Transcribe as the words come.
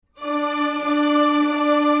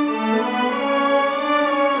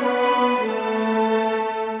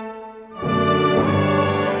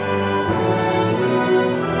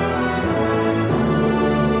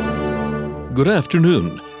Good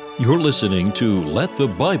afternoon. You're listening to Let the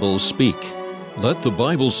Bible Speak. Let the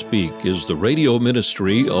Bible Speak is the radio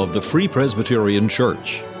ministry of the Free Presbyterian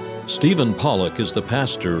Church. Stephen Pollock is the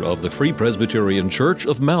pastor of the Free Presbyterian Church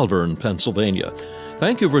of Malvern, Pennsylvania.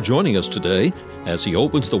 Thank you for joining us today as he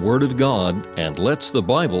opens the Word of God and lets the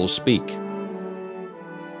Bible speak.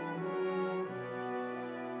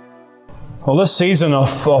 Well, this season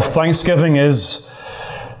of Thanksgiving is,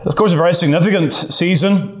 of course, a very significant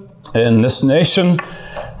season in this nation.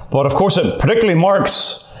 But, of course, it particularly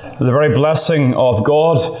marks the very blessing of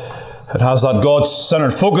God. It has that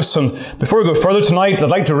God-centered focus. And before we go further tonight,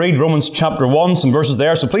 I'd like to read Romans chapter 1, some verses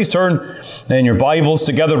there. So please turn in your Bibles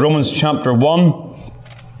together, Romans chapter 1.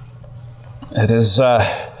 It is a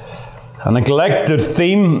neglected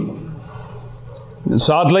theme,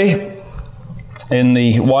 sadly, in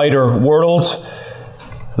the wider world.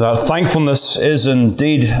 That thankfulness is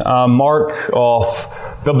indeed a mark of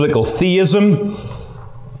biblical theism,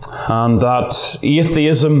 and that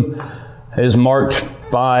atheism is marked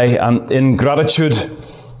by an ingratitude.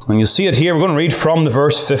 And you see it here. We're going to read from the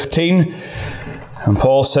verse 15. And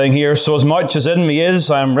Paul's saying here, "So as much as in me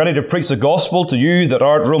is, I am ready to preach the gospel to you that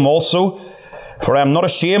are at Rome also. For I am not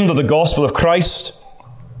ashamed of the gospel of Christ.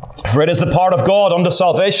 For it is the power of God unto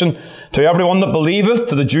salvation to everyone that believeth,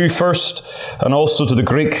 to the Jew first, and also to the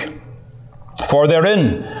Greek. For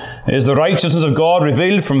therein is the righteousness of God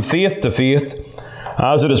revealed from faith to faith,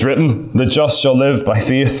 as it is written, the just shall live by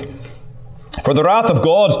faith. For the wrath of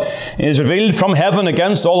God is revealed from heaven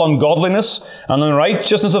against all ungodliness and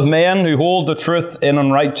unrighteousness of men who hold the truth in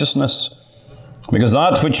unrighteousness. Because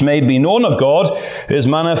that which may be known of God is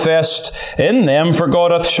manifest in them, for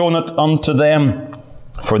God hath shown it unto them.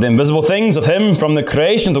 For the invisible things of him from the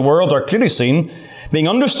creation of the world are clearly seen, being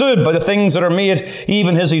understood by the things that are made,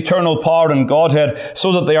 even his eternal power and Godhead,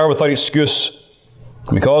 so that they are without excuse.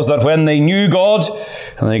 Because that when they knew God,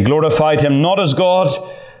 and they glorified him not as God,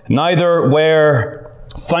 neither were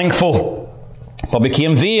thankful, but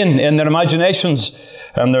became vain in their imaginations,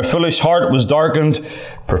 and their foolish heart was darkened.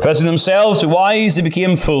 Professing themselves to be wise, they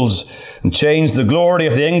became fools, and changed the glory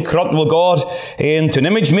of the incorruptible God into an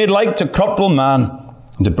image made like to corruptible man,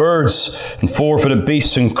 and to birds, and four-footed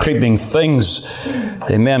beasts, and creeping things."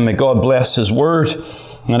 Amen. May God bless his word.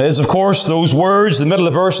 And it is, of course, those words, the middle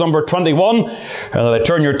of verse number 21, that I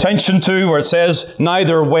turn your attention to, where it says,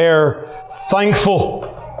 "Neither were thankful."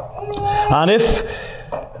 And if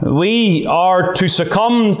we are to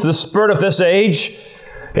succumb to the spirit of this age,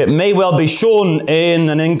 it may well be shown in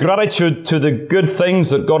an ingratitude to the good things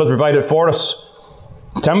that God has provided for us.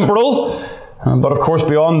 Temporal, but of course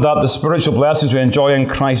beyond that, the spiritual blessings we enjoy in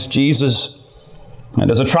Christ Jesus. It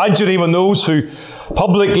is a tragedy when those who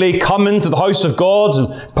publicly come into the house of God and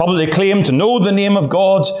publicly claim to know the name of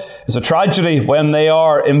God, it's a tragedy when they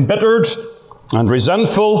are embittered and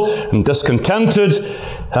resentful and discontented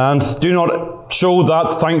and do not show that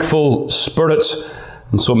thankful spirit.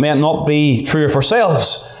 And so may it not be true of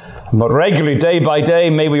ourselves, but regularly, day by day,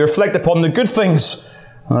 may we reflect upon the good things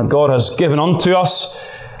that God has given unto us,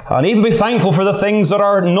 and even be thankful for the things that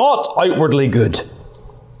are not outwardly good,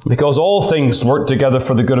 because all things work together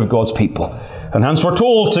for the good of God's people. And hence we're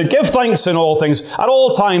told to give thanks in all things, at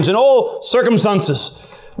all times, in all circumstances.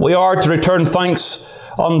 We are to return thanks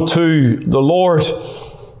unto the Lord.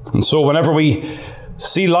 And so whenever we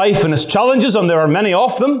see life and its challenges, and there are many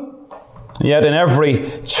of them, yet in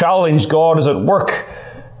every challenge God is at work,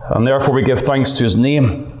 and therefore we give thanks to his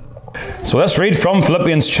name. So let's read from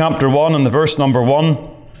Philippians chapter 1 and the verse number 1,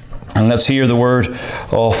 and let's hear the word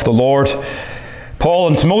of the Lord. "Paul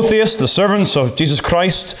and Timotheus, the servants of Jesus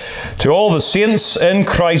Christ, to all the saints in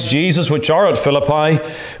Christ Jesus which are at Philippi,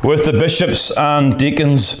 with the bishops and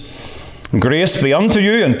deacons. Grace be unto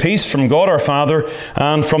you and peace from God our Father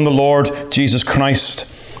and from the Lord Jesus Christ.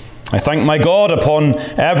 I thank my God upon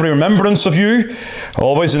every remembrance of you,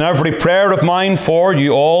 always in every prayer of mine for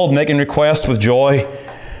you all, making request with joy,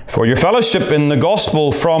 for your fellowship in the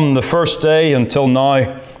gospel from the first day until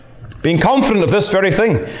now, being confident of this very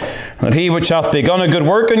thing, that he which hath begun a good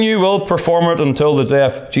work in you will perform it until the day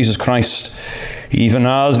of Jesus Christ. Even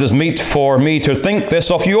as it is meet for me to think this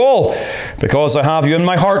of you all, because I have you in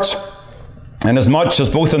my heart, inasmuch as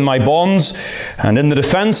both in my bonds and in the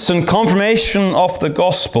defence and confirmation of the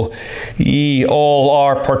gospel, ye all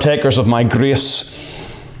are partakers of my grace."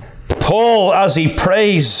 Paul, as he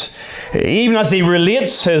prays, even as he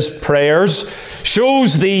relates his prayers,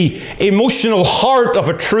 shows the emotional heart of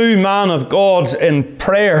a true man of God in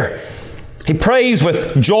prayer. He prays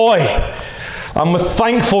with joy and with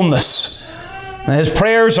thankfulness. His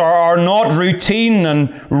prayers are not routine and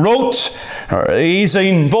rote. He's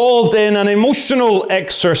involved in an emotional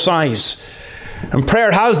exercise. And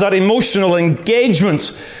prayer has that emotional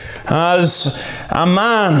engagement as a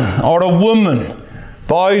man or a woman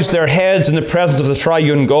bows their heads in the presence of the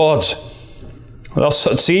triune God. Thus,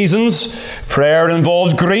 at seasons, prayer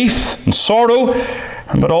involves grief and sorrow,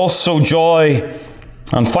 but also joy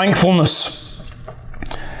and thankfulness.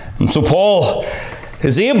 And so Paul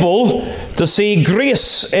is able to see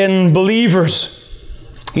grace in believers.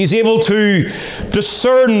 He's able to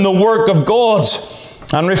discern the work of God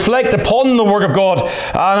and reflect upon the work of God.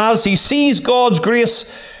 And as he sees God's grace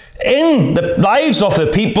in the lives of the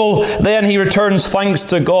people, then he returns thanks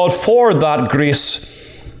to God for that grace.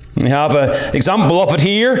 We have an example of it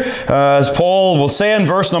here, as Paul will say in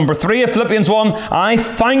verse number 3 of Philippians 1, I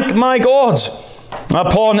thank my God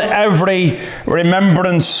upon every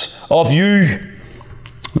remembrance of you.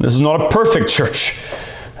 This is not a perfect church.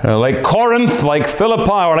 Like Corinth, like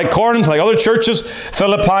Philippi, or like Corinth, like other churches,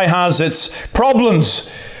 Philippi has its problems.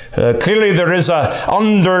 Clearly there is an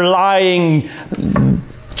underlying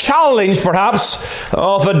challenge, perhaps,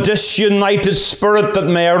 of a disunited spirit that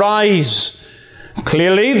may arise.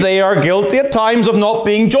 Clearly they are guilty at times of not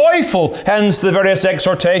being joyful, hence the various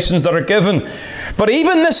exhortations that are given. But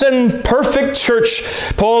even this imperfect church,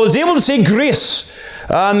 Paul is able to see grace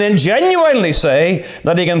and then genuinely say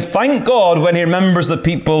that he can thank God when he remembers the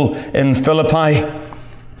people in Philippi.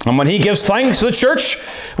 And when he gives thanks to the church,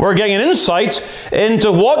 we're getting an insight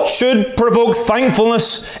into what should provoke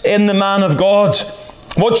thankfulness in the man of God.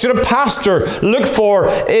 What should a pastor look for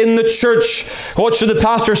in the church? What should the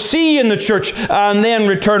pastor see in the church? And then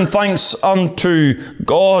return thanks unto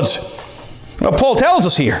God. Now, Paul tells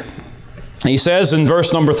us here. He says in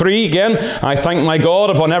verse number 3 again, I thank my God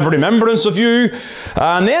upon every remembrance of you.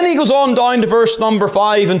 And then he goes on down to verse number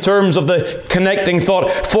 5 in terms of the connecting thought.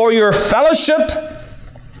 For your fellowship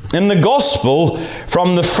in the gospel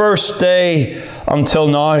from the first day until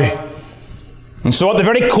now. And so at the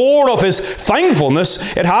very core of his thankfulness,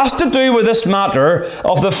 it has to do with this matter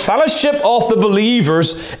of the fellowship of the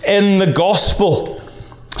believers in the gospel.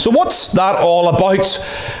 So what's that all about?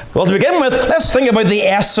 Well, to begin with, let's think about the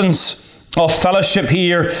essence of fellowship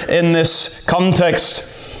here in this context.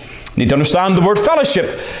 We need to understand the word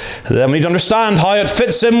fellowship. Then we need to understand how it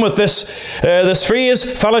fits in with this phrase,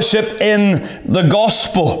 fellowship in the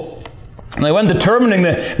gospel. Now, when determining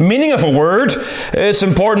the meaning of a word, it's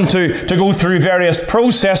important to go through various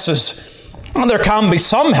processes. And there can be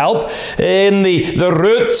some help in the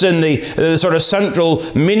roots, in the sort of central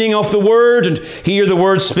meaning of the word. And here the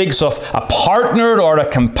word speaks of a partner or a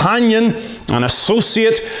companion, an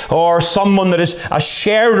associate, or someone that is a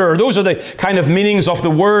sharer. Those are the kind of meanings of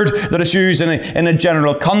the word that is used in a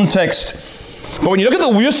general context. But when you look at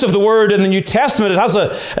the use of the word in the New Testament, it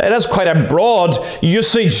has quite a broad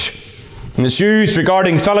usage. And it's used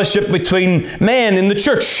regarding fellowship between men in the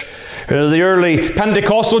church. The early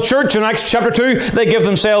Pentecostal church in Acts chapter 2, they give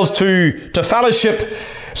themselves to fellowship.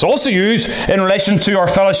 It's also used in relation to our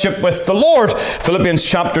fellowship with the Lord. Philippians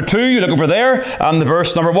chapter 2, you look over there, and the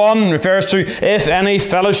verse number 1 refers to, if any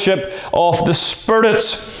fellowship of the Spirit.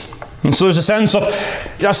 And so there's a sense of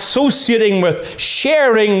associating with,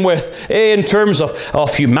 sharing with, in terms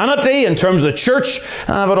of humanity, in terms of the church,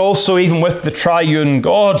 but also even with the triune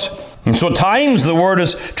God. And so at times the word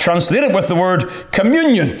is translated with the word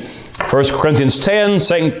communion. 1 Corinthians 10,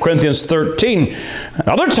 2 Corinthians 13. At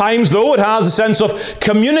other times, though, it has a sense of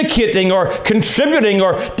communicating or contributing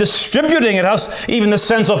or distributing. It has even the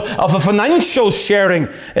sense of a financial sharing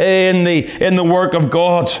in the work of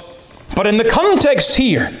God. But in the context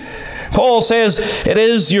here, Paul says it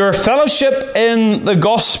is your fellowship in the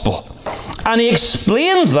gospel. And he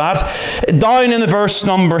explains that down in the verse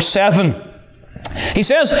number 7. He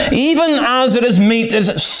says, even as it is meet, it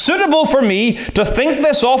is suitable for me to think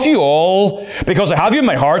this of you all, because I have you in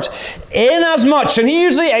my heart, inasmuch, and he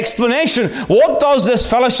used the explanation, what does this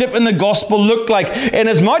fellowship in the gospel look like?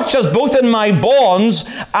 Inasmuch as both in my bonds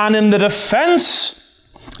and in the defense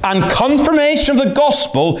and confirmation of the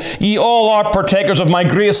gospel, ye all are partakers of my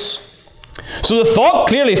grace. So the thought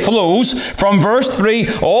clearly flows from verse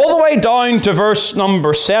 3 all the way down to verse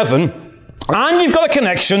number 7. And you've got a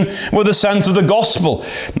connection with the sense of the gospel.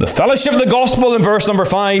 The fellowship of the gospel in verse number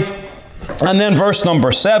 5. And then verse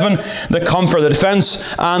number 7, the comfort, the defense,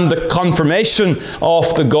 and the confirmation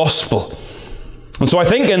of the gospel. And so I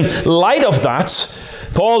think in light of that,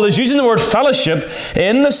 Paul is using the word fellowship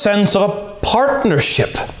in the sense of a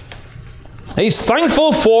partnership. He's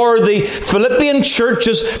thankful for the Philippian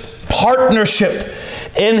church's partnership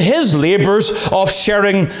in his labors of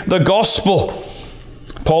sharing the gospel.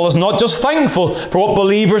 Paul is not just thankful for what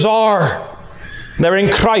believers are. They're in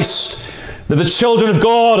Christ. the children of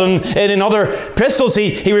God, and in other epistles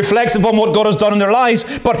he reflects upon what God has done in their lives.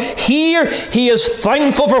 But here he is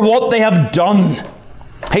thankful for what they have done.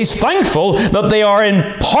 He's thankful that they are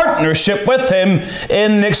in partnership with him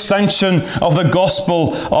in the extension of the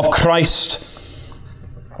gospel of Christ.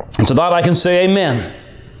 And to that I can say amen.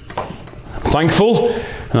 Thankful.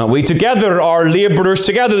 We together are labourers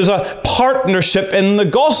together. There's a partnership in the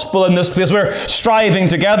gospel in this place. We're striving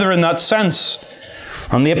together in that sense.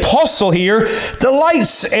 And the apostle here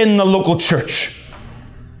delights in the local church.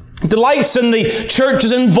 Delights in the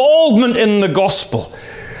church's involvement in the gospel.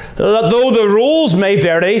 That though the roles may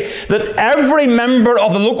vary, that every member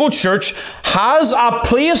of the local church has a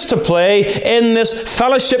place to play in this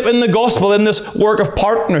fellowship in the gospel, in this work of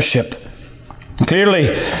partnership.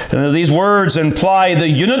 Clearly, these words imply the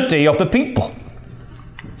unity of the people.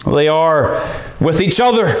 They are with each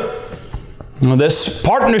other. This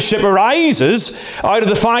partnership arises out of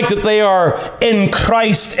the fact that they are in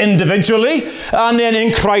Christ individually and then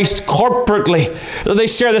in Christ corporately. They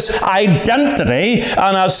share this identity,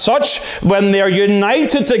 and as such, when they are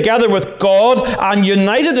united together with God and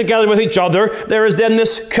united together with each other, there is then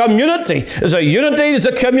this community. There's a unity, there's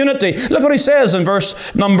a community. Look what he says in verse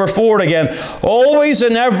number 4 again. Always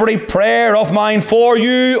in every prayer of mine for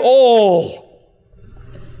you all.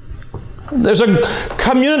 There's a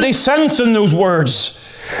community sense in those words.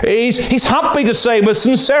 He's happy to say with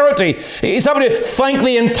sincerity. He's happy to thank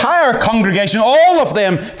the entire congregation, all of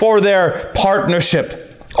them, for their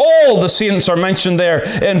partnership. All the saints are mentioned there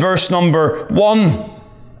in verse number 1.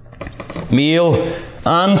 Male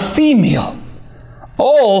and female.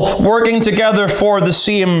 All working together for the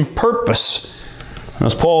same purpose.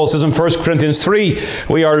 As Paul says in 1 Corinthians 3,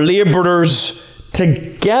 we are labourers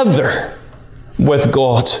together with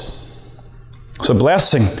God. It's a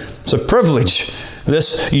blessing. It's a privilege.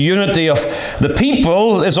 This unity of the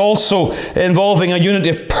people is also involving a unity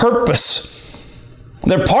of purpose.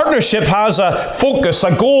 Their partnership has a focus,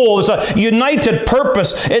 a goal. It's a united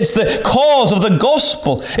purpose. It's the cause of the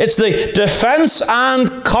gospel. It's the defense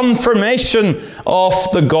and confirmation of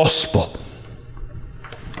the gospel.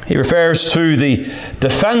 He refers to the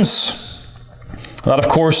defense. That, of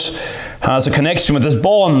course, has a connection with his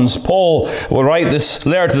bonds. Paul will write this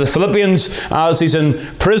letter to the Philippians as he's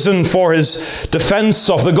in prison for his defense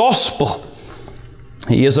of the gospel.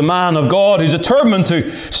 He is a man of God who's determined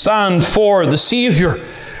to stand for the Saviour.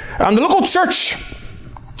 And the local church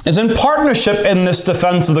is in partnership in this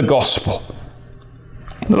defense of the gospel.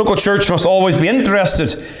 The local church must always be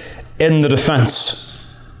interested in the defense.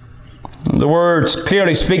 The word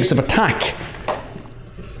clearly speaks of attack.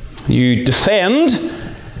 You defend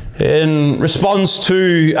in response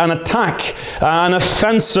to an attack. An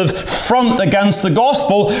offensive front against the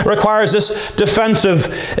gospel requires this defensive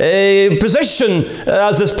position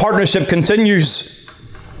as this partnership continues.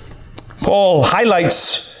 Paul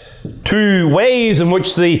highlights two ways in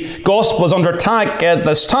which the gospel is under attack at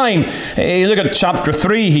this time. You look at chapter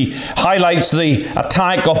 3, he highlights the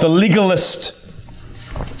attack of the legalist.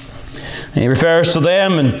 He refers to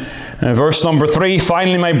them in verse number 3,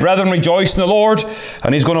 finally, my brethren, rejoice in the Lord.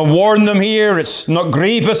 And he's going to warn them here. It's not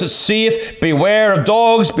grievous, it's safe. Beware of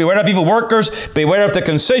dogs, beware of evil workers, beware of the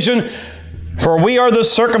concision. For we are the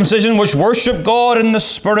circumcision which worship God in the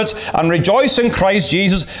Spirit and rejoice in Christ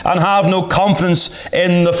Jesus and have no confidence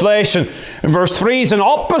in the flesh. And verse 3 is an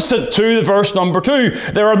opposite to the verse number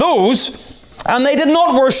 2. There are those, and they did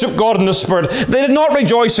not worship God in the Spirit. They did not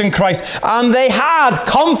rejoice in Christ. And they had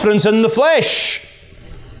confidence in the flesh.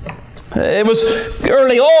 It was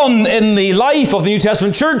early on in the life of the New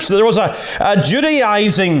Testament church that there was a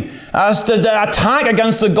Judaizing as the attack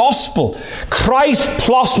against the gospel. Christ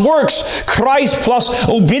plus works, Christ plus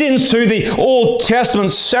obedience to the Old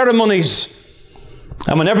Testament ceremonies.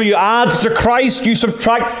 And whenever you add to Christ, you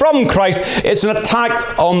subtract from Christ. It's an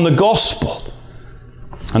attack on the gospel.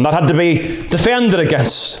 And that had to be defended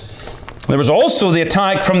against. There was also the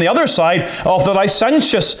attack from the other side of the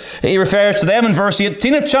licentious. He refers to them in verse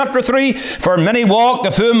 18 of chapter 3. For many walk,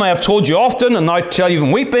 of whom I have told you often, and now tell you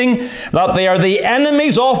even weeping, that they are the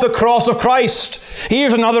enemies of the cross of Christ.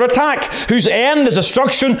 Here's another attack, whose end is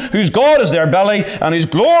destruction, whose God is their belly, and whose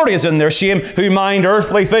glory is in their shame, who mind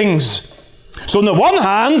earthly things. So on the one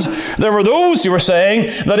hand, there were those who were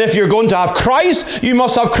saying that if you're going to have Christ, you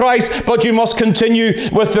must have Christ, but you must continue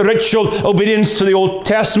with the ritual obedience to the Old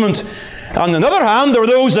Testament. On the other hand, there are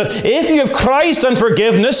those that if you have Christ and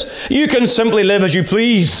forgiveness, you can simply live as you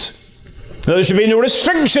please. There should be no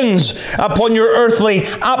restrictions upon your earthly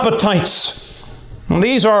appetites. And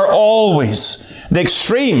these are always the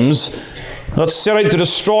extremes that set out to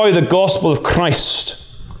destroy the gospel of Christ.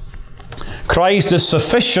 Christ is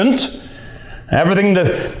sufficient Everything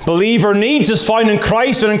the believer needs is found in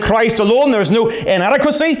Christ and in Christ alone. There is no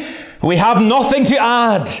inadequacy. We have nothing to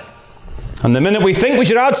add. And the minute we think we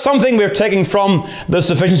should add something, we're taking from the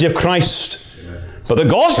sufficiency of Christ. But the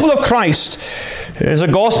gospel of Christ is a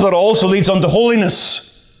gospel that also leads unto holiness.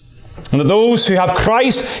 And that those who have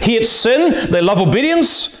Christ hate sin, they love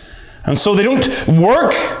obedience, and so they don't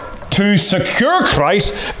work to secure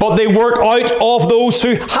Christ, but they work out of those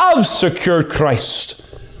who have secured Christ.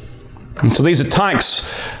 And so these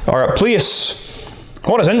attacks are at place.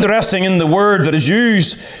 What is interesting in the word that is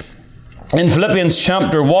used in Philippians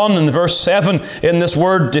chapter 1 and verse 7 in this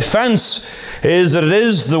word defense is that it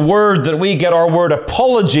is the word that we get our word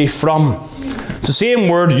apology from. It's the same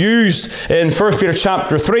word used in 1 Peter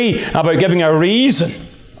chapter 3 about giving a reason,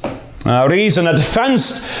 a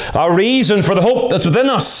defense, a reason for the hope that's within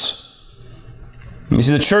us. And you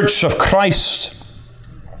see, the church of Christ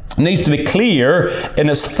needs to be clear in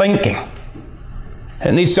its thinking.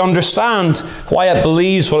 It needs to understand why it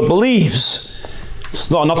believes what it believes. It's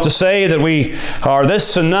not enough to say that we are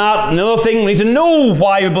this and that and the other thing. We need to know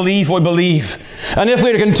why we believe what we believe. And if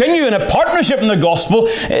we're to continue in a partnership in the gospel,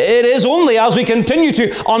 it is only as we continue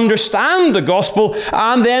to understand the gospel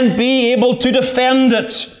and then be able to defend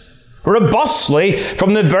it robustly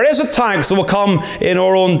from the various attacks that will come in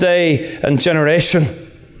our own day and generation.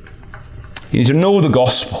 You need to know the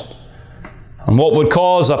gospel. And what would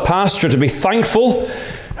cause a pastor to be thankful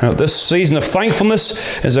this season of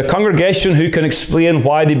thankfulness is a congregation who can explain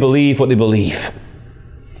why they believe what they believe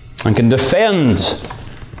and can defend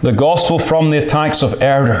the gospel from the attacks of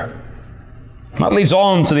error. That leads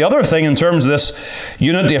on to the other thing in terms of this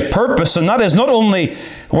unity of purpose, and that is not only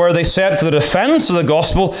where they set for the defense of the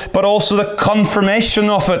gospel, but also the confirmation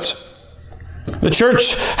of it. The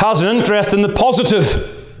church has an interest in the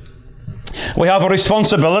positive. We have a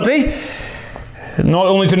responsibility not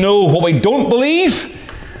only to know what we don't believe,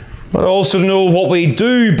 but also to know what we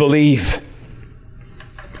do believe.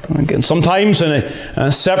 Again, sometimes in a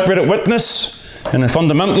separated witness, in a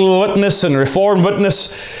fundamental witness, in a reformed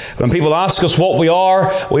witness, when people ask us what we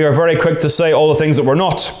are very quick to say all the things that we're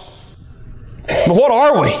not. But what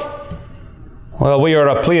are we? Well, we are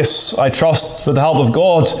a place, I trust, with the help of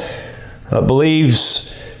God, that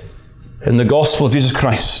believes in the gospel of Jesus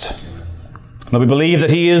Christ. That we believe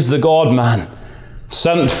that He is the God-man,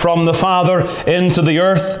 sent from the Father into the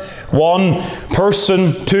earth, one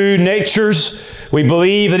person, two natures. We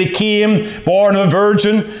believe that He came, born of a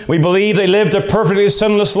virgin. We believe that He lived a perfectly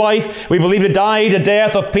sinless life. We believe He died a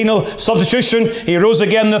death of penal substitution. He rose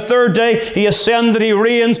again the third day. He ascended, He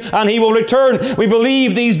reigns, and He will return. We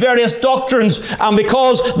believe these various doctrines, and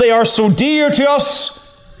because they are so dear to us,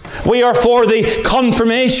 we are for the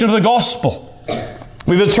confirmation of the gospel.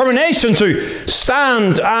 We have a determination to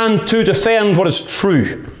stand and to defend what is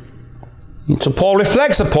true. And so Paul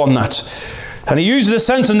reflects upon that. And he uses this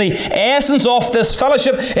sense in the essence of this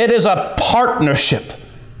fellowship. It is a partnership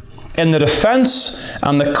in the defense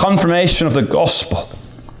and the confirmation of the gospel.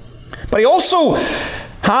 But he also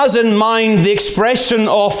has in mind the expression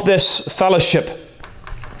of this fellowship.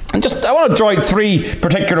 And I want to draw out three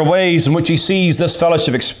particular ways in which he sees this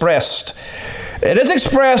fellowship expressed. It is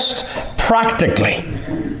expressed practically.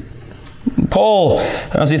 Paul,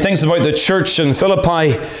 as he thinks about the church in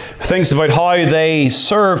Philippi, thinks about how they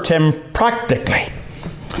served him practically.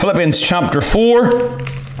 Philippians chapter 4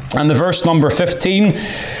 and the verse number 15.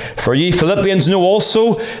 For ye Philippians know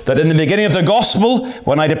also that in the beginning of the gospel,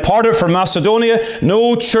 when I departed from Macedonia,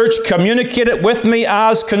 no church communicated with me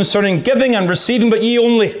as concerning giving and receiving, but ye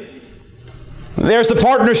only. There's the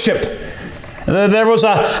partnership. There was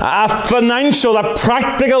a financial, a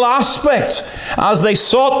practical aspect as they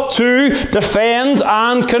sought to defend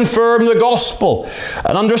and confirm the gospel.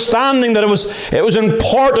 An understanding that it was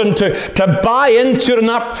important to buy into it in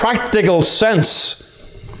that practical sense.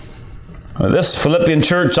 This Philippian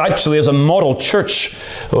church actually is a model church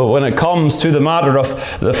when it comes to the matter of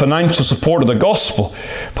the financial support of the gospel.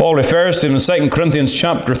 Paul refers to him in 2 Corinthians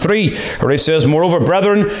chapter 3, where he says, Moreover,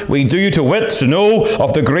 brethren, we do you to wit, to know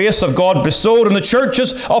of the grace of God bestowed in the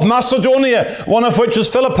churches of Macedonia, one of which is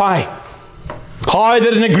Philippi. How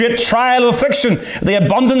that in a great trial of affliction, the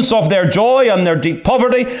abundance of their joy and their deep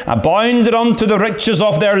poverty abounded unto the riches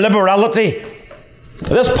of their liberality.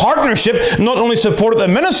 This partnership not only supported the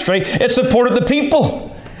ministry, it supported the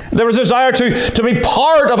people. There was a desire to be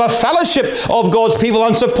part of a fellowship of God's people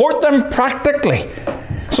and support them practically.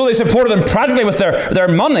 So they supported them practically with their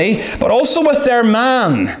money, but also with their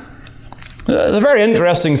man. It's a very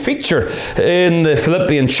interesting feature in the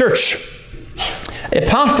Philippian church.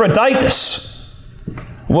 Epaphroditus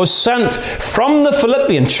was sent from the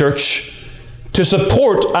Philippian church to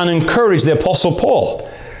support and encourage the Apostle Paul.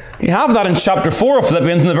 You have that in chapter 4 of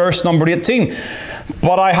Philippians in the verse number 18.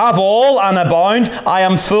 But I have all and abound, I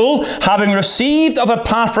am full, having received of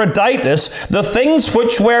Epaphroditus the things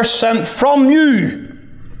which were sent from you.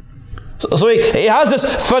 So he has this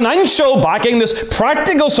financial backing, this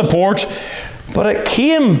practical support, but it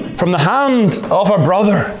came from the hand of a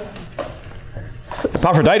brother.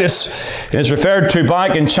 Epaphroditus is referred to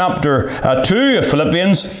back in chapter 2 of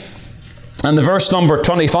Philippians, and the verse number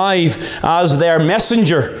 25, as their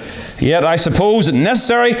messenger. Yet I suppose it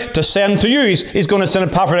necessary to send to you. He's going to send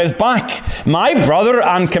Epaphroditus back, my brother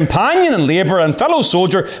and companion in labour and fellow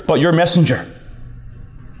soldier, but your messenger.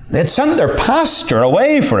 They'd sent their pastor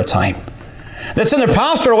away for a time. They'd sent their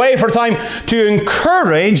pastor away for a time to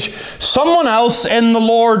encourage someone else in the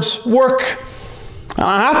Lord's work. And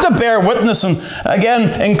I have to bear witness and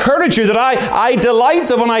again encourage you that I delight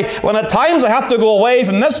that when at times I have to go away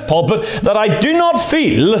from this pulpit, that I do not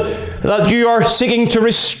feel that you are seeking to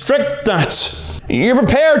restrict that. You're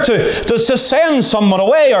prepared to send someone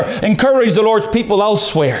away or encourage the Lord's people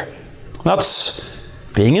elsewhere. That's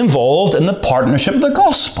being involved in the partnership of the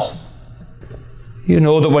gospel. You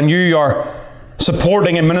know that when you are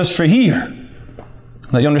supporting a ministry here,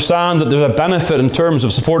 that you understand that there's a benefit in terms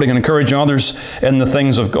of supporting and encouraging others in the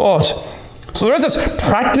things of God. So there is this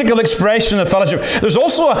practical expression of fellowship. There's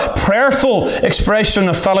also a prayerful expression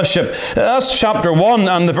of fellowship. That's chapter 1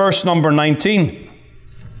 and the verse number 19.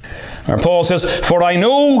 Where Paul says, for I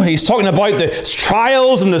know, he's talking about the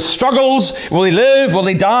trials and the struggles. Will he live? Will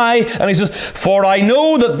he die? And he says, for I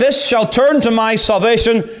know that this shall turn to my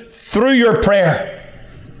salvation through your prayer.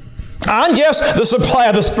 And yes, the supply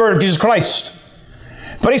of the Spirit of Jesus Christ.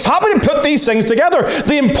 But he's happy to put these things together.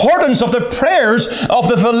 The importance of the prayers of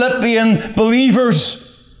the Philippian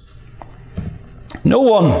believers. No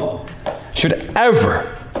one should ever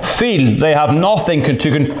feel they have nothing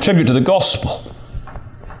to contribute to the gospel.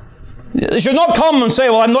 They should not come and say,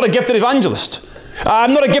 well, I'm not a gifted evangelist.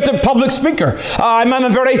 I'm not a gifted public speaker. I'm a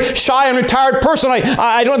very shy and retired person.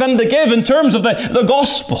 I don't have anything to give in terms of the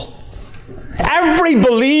gospel. Every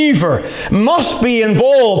believer must be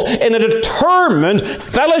involved in a determined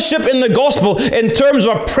fellowship in the gospel in terms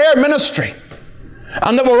of a prayer ministry.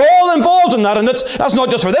 And that we're all involved in that. And that's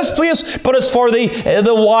not just for this place, but it's for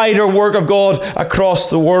the wider work of God across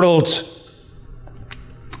the world.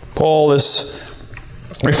 Paul is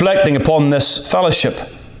reflecting upon this fellowship.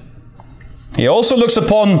 He also looks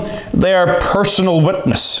upon their personal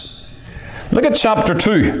witness. Look at chapter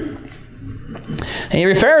 2. He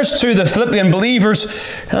refers to the Philippian believers,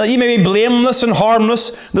 ye may be blameless and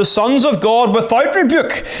harmless, the sons of God without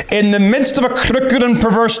rebuke, in the midst of a crooked and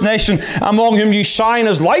perverse nation, among whom ye shine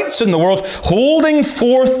as lights in the world, holding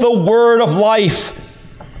forth the word of life.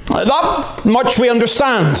 That much we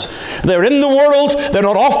understand. They're in the world, they're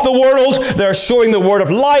not off the world, they're showing the word of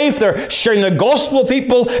life, they're sharing the gospel with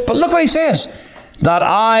people. But look what he says, that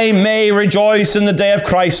I may rejoice in the day of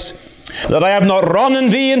Christ, that I have not run in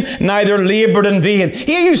vain, neither laboured in vain.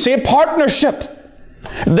 Here you see a partnership.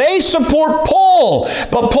 They support Paul,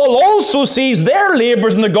 but Paul also sees their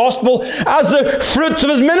labours in the gospel as the fruits of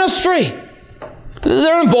his ministry.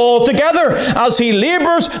 They're involved together. As he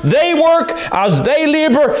labours, they work. As they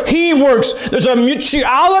labour, he works. There's a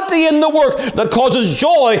mutuality in the work that causes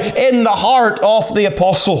joy in the heart of the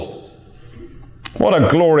apostle. What a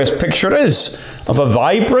glorious picture it is of a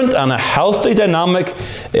vibrant and a healthy dynamic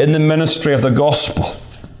in the ministry of the gospel.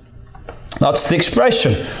 That's the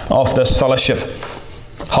expression of this fellowship.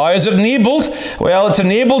 How is it enabled? Well, it's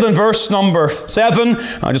enabled in verse number 7.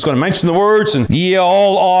 I'm just going to mention the words. And ye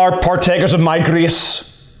all are partakers of my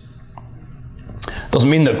grace. Doesn't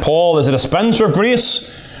mean that Paul is a dispenser of grace.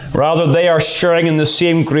 Rather, they are sharing in the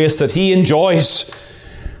same grace that he enjoys.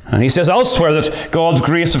 And he says elsewhere that God's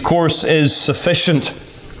grace, of course, is sufficient.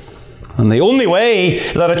 And the only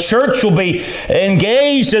way that a church will be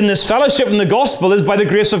engaged in this fellowship in the gospel is by the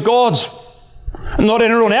grace of God. Not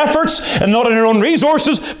in our own efforts and not in our own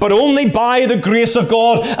resources, but only by the grace of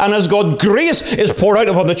God. And as God's grace is poured out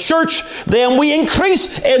upon the church, then we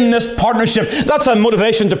increase in this partnership. That's a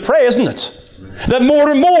motivation to pray, isn't it? That more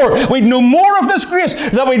and more we'd know more of this grace,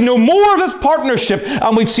 that we'd know more of this partnership,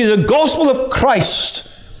 and we'd see the gospel of Christ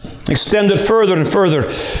extended further and further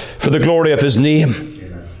for the glory of his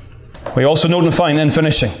name. We also note and find in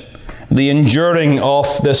finishing the enduring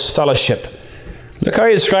of this fellowship. Look how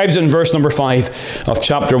he describes it in verse number 5 of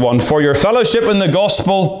chapter 1. For your fellowship in the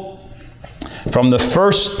gospel from the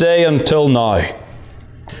first day until now.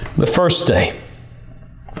 The first day.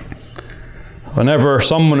 Whenever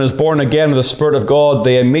someone is born again with the Spirit of God,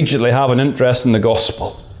 they immediately have an interest in the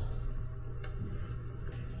gospel.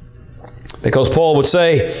 Because Paul would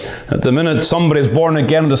say, at the minute somebody is born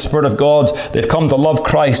again in the Spirit of God, they've come to love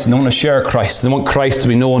Christ and they want to share Christ. They want Christ to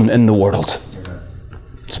be known in the world.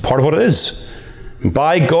 It's part of what it is. And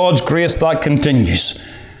by God's grace, that continues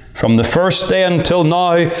from the first day until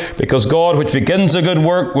now, because God, which begins a good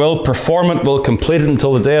work, will perform it, will complete it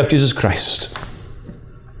until the day of Jesus Christ.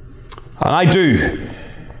 And I do,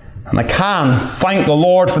 and I can thank the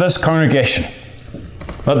Lord for this congregation,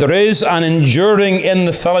 that there is an enduring in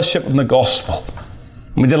the fellowship of the gospel.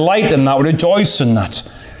 We delight in that, we rejoice in that.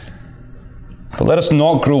 But let us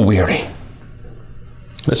not grow weary.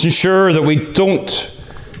 Let's ensure that we don't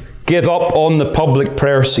give up on the public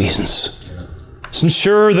prayer seasons. Let's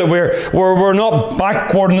ensure that we're not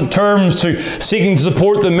backward in terms to seeking to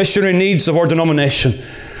support the missionary needs of our denomination.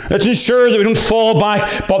 Let's ensure that we don't fall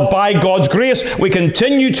back, but by God's grace, we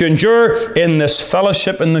continue to endure in this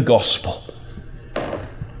fellowship in the gospel.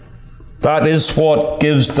 That is what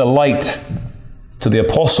gives delight to the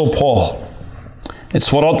Apostle Paul.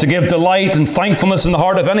 It's what ought to give delight and thankfulness in the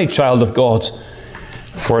heart of any child of God,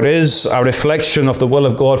 for it is a reflection of the will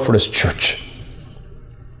of God for His church.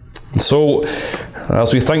 And so,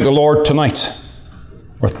 as we thank the Lord tonight,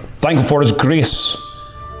 we're thankful for His grace.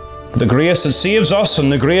 The grace that saves us and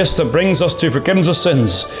the grace that brings us to forgiveness of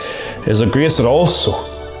sins is a grace that also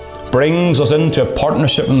brings us into a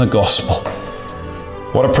partnership in the gospel.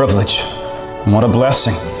 What a privilege and what a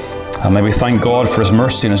blessing. And may we thank God for His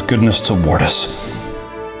mercy and His goodness toward us.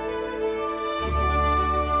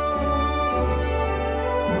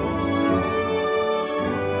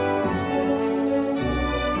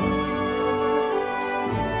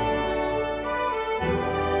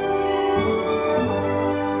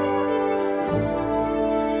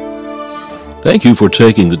 Thank you for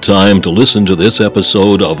taking the time to listen to this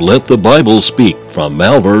episode of Let the Bible Speak from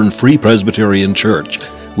Malvern Free Presbyterian Church.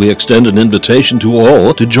 We extend an invitation to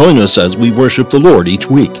all to join us as we worship the Lord each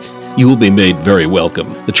week. You will be made very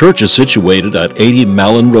welcome. The church is situated at 80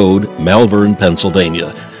 Mallon Road, Malvern,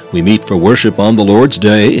 Pennsylvania. We meet for worship on the Lord's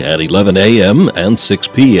Day at 11 a.m. and 6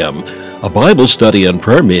 p.m. A Bible study and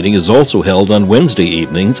prayer meeting is also held on Wednesday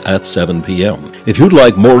evenings at 7 p.m. If you'd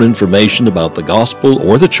like more information about the gospel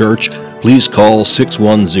or the church, please call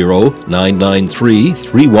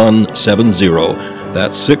 610-993-3170.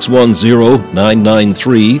 That's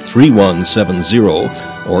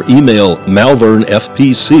 610-993-3170. Or email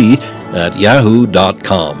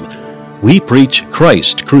malvernfpc@yahoo.com. We preach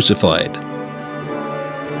Christ crucified.